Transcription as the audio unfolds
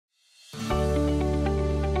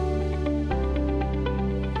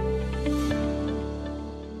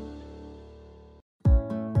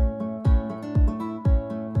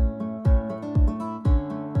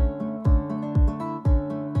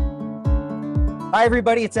Hi,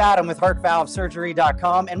 everybody. It's Adam with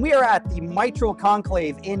HeartValveSurgery.com, and we are at the Mitral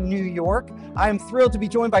Conclave in New York. I'm thrilled to be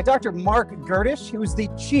joined by Dr. Marc Gerdisch, who is the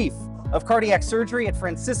Chief of Cardiac Surgery at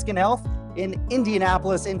Franciscan Health in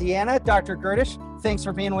Indianapolis, Indiana. Dr. Gerdisch, thanks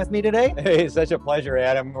for being with me today. Hey, it's such a pleasure,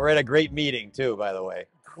 Adam. We're at a great meeting, too, by the way.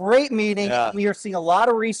 Great meeting. Yeah. We are seeing a lot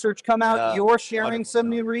of research come out. You're sharing some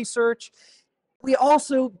new research. We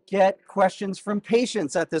also get questions from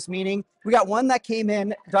patients at this meeting. We got one that came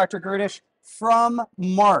in, Dr. Gerdisch, from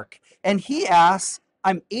Mark, and he asks,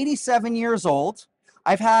 I'm 87 years old.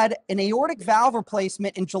 I've had an aortic valve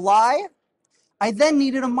replacement in July. I then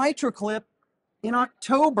needed a MitraClip in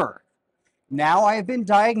October. Now I have been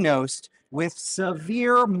diagnosed with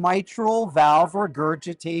severe mitral valve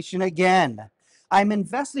regurgitation again. I'm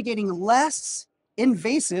investigating less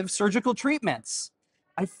invasive surgical treatments.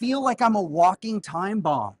 I feel like I'm a walking time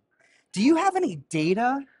bomb. Do you have any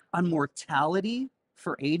data on mortality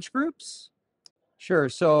for age groups? Sure.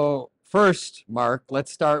 So first, Mark,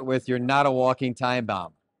 let's start with you're not a walking time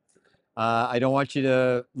bomb. I don't want you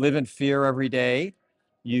to live in fear every day.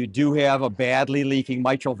 You do have a badly leaking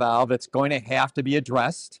mitral valve that's going to have to be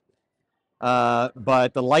addressed.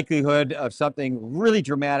 But the likelihood of something really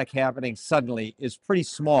dramatic happening suddenly is pretty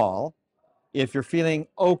small if you're feeling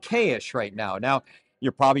okay-ish right now. Now,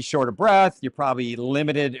 you're probably short of breath. You're probably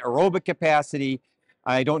limited aerobic capacity.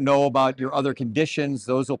 I don't know about your other conditions.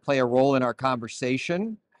 Those will play a role in our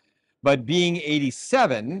conversation. But being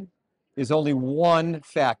 87 is only one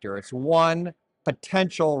factor. It's one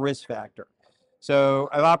potential risk factor. So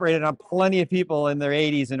I've operated on plenty of people in their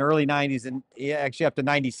 80s and early 90s and actually up to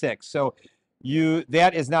 96. So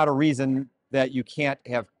that is not a reason that you can't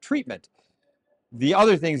have treatment. The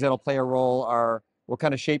other things that'll play a role are what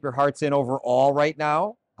kind of shape your heart's in overall right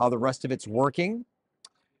now, how the rest of it's working.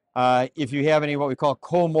 If you have any what we call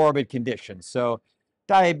comorbid conditions, so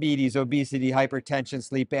diabetes, obesity, hypertension,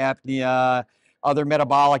 sleep apnea, other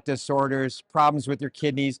metabolic disorders, problems with your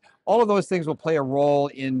kidneys, all of those things will play a role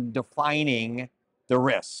in defining the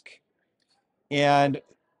risk. And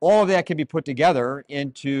all of that can be put together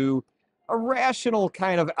into a rational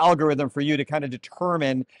kind of algorithm for you to kind of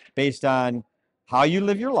determine based on how you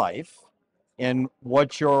live your life and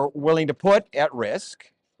what you're willing to put at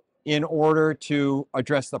risk in order to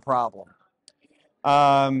address the problem.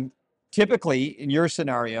 Typically, in your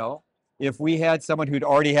scenario, if we had someone who'd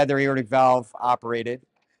already had their aortic valve operated,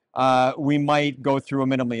 we might go through a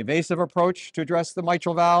minimally invasive approach to address the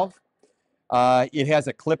mitral valve. It has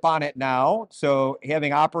a clip on it now, so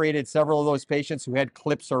having operated several of those patients who had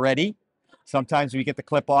clips already, sometimes we get the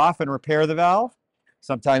clip off and repair the valve.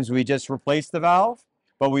 Sometimes we just replace the valve,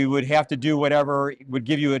 but we would have to do whatever would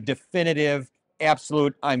give you a definitive,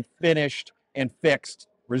 absolute, I'm finished and fixed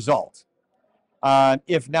result.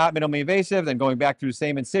 If not minimally invasive, then going back through the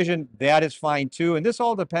same incision, that is fine too. And this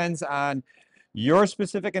all depends on your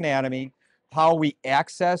specific anatomy, how we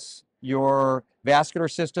access your vascular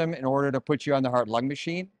system in order to put you on the heart-lung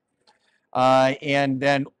machine, and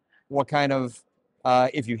then what kind of,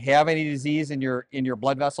 if you have any disease in your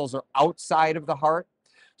blood vessels or outside of the heart.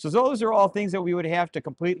 So those are all things that we would have to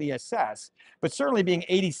completely assess. But certainly being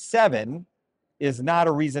 87 is not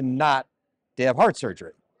a reason not to have heart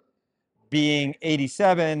surgery. Being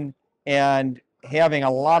 87 and having a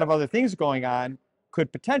lot of other things going on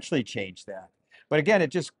could potentially change that. But again,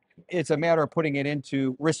 it's a matter of putting it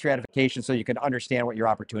into risk stratification so you can understand what your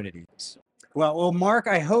opportunity is. Well, Mark,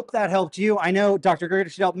 I hope that helped you. I know Dr.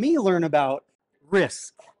 Gerdisch helped me learn about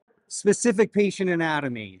risk, specific patient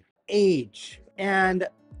anatomy, age, and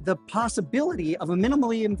the possibility of a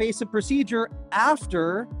minimally invasive procedure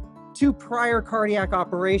after 2 prior cardiac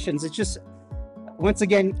operations. It's just, once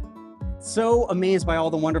again, so amazed by all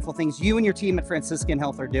the wonderful things you and your team at Franciscan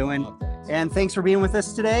Health are doing. Oh, thanks. And thanks for being with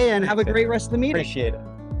us today, and have a great rest of the meeting. Appreciate it.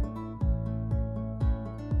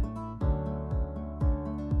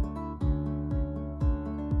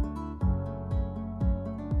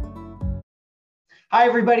 Hi,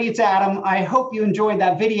 everybody, it's Adam. I hope you enjoyed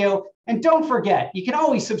that video. And don't forget, you can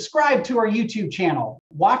always subscribe to our YouTube channel.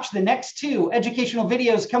 Watch the next 2 educational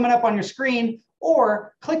videos coming up on your screen,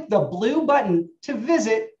 or click the blue button to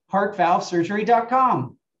visit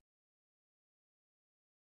HeartValveSurgery.com.